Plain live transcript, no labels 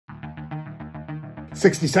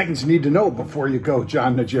60 seconds you need to know before you go.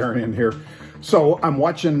 Jon Najarian here. So I'm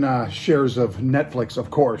watching shares of Netflix, of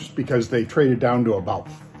course, because they traded down to about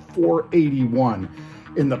 481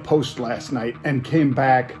 in the post last night and came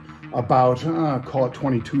back about, call it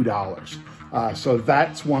 $22. So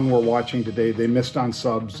that's one we're watching today. They missed on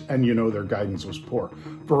subs, and you know their guidance was poor.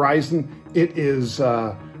 Verizon, it is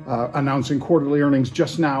announcing quarterly earnings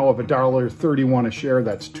just now of $1.31 a share.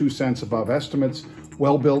 That's 2 cents above estimates.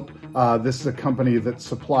 Well built. This is a company that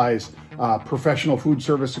supplies professional food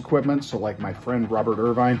service equipment. So like my friend Robert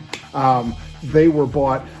Irvine, they were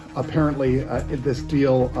bought apparently this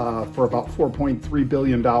deal for about $4.3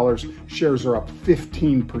 billion. Shares are up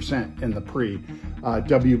 15% in the pre.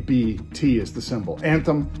 WBT is the symbol.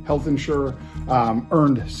 Anthem, health insurer,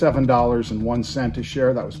 earned $7.01 a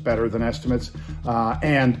share. That was better than estimates.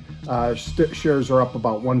 Shares are up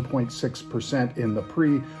about 1.6% in the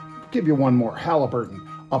pre. Give you one more. Halliburton,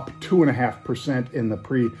 up 2.5% in the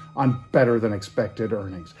pre on better than expected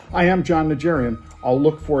earnings. I am Jon Najarian. I'll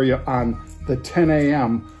look for you on the 10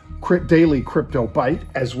 a.m. daily crypto bite,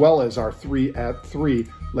 as well as our 3 at 3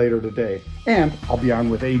 later today. And I'll be on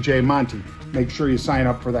with AJ Monty. Make sure you sign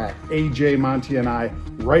up for that. AJ Monty and I,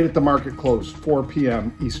 right at the market close, 4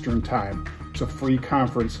 p.m. Eastern time. It's a free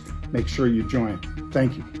conference. Make sure you join.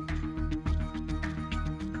 Thank you.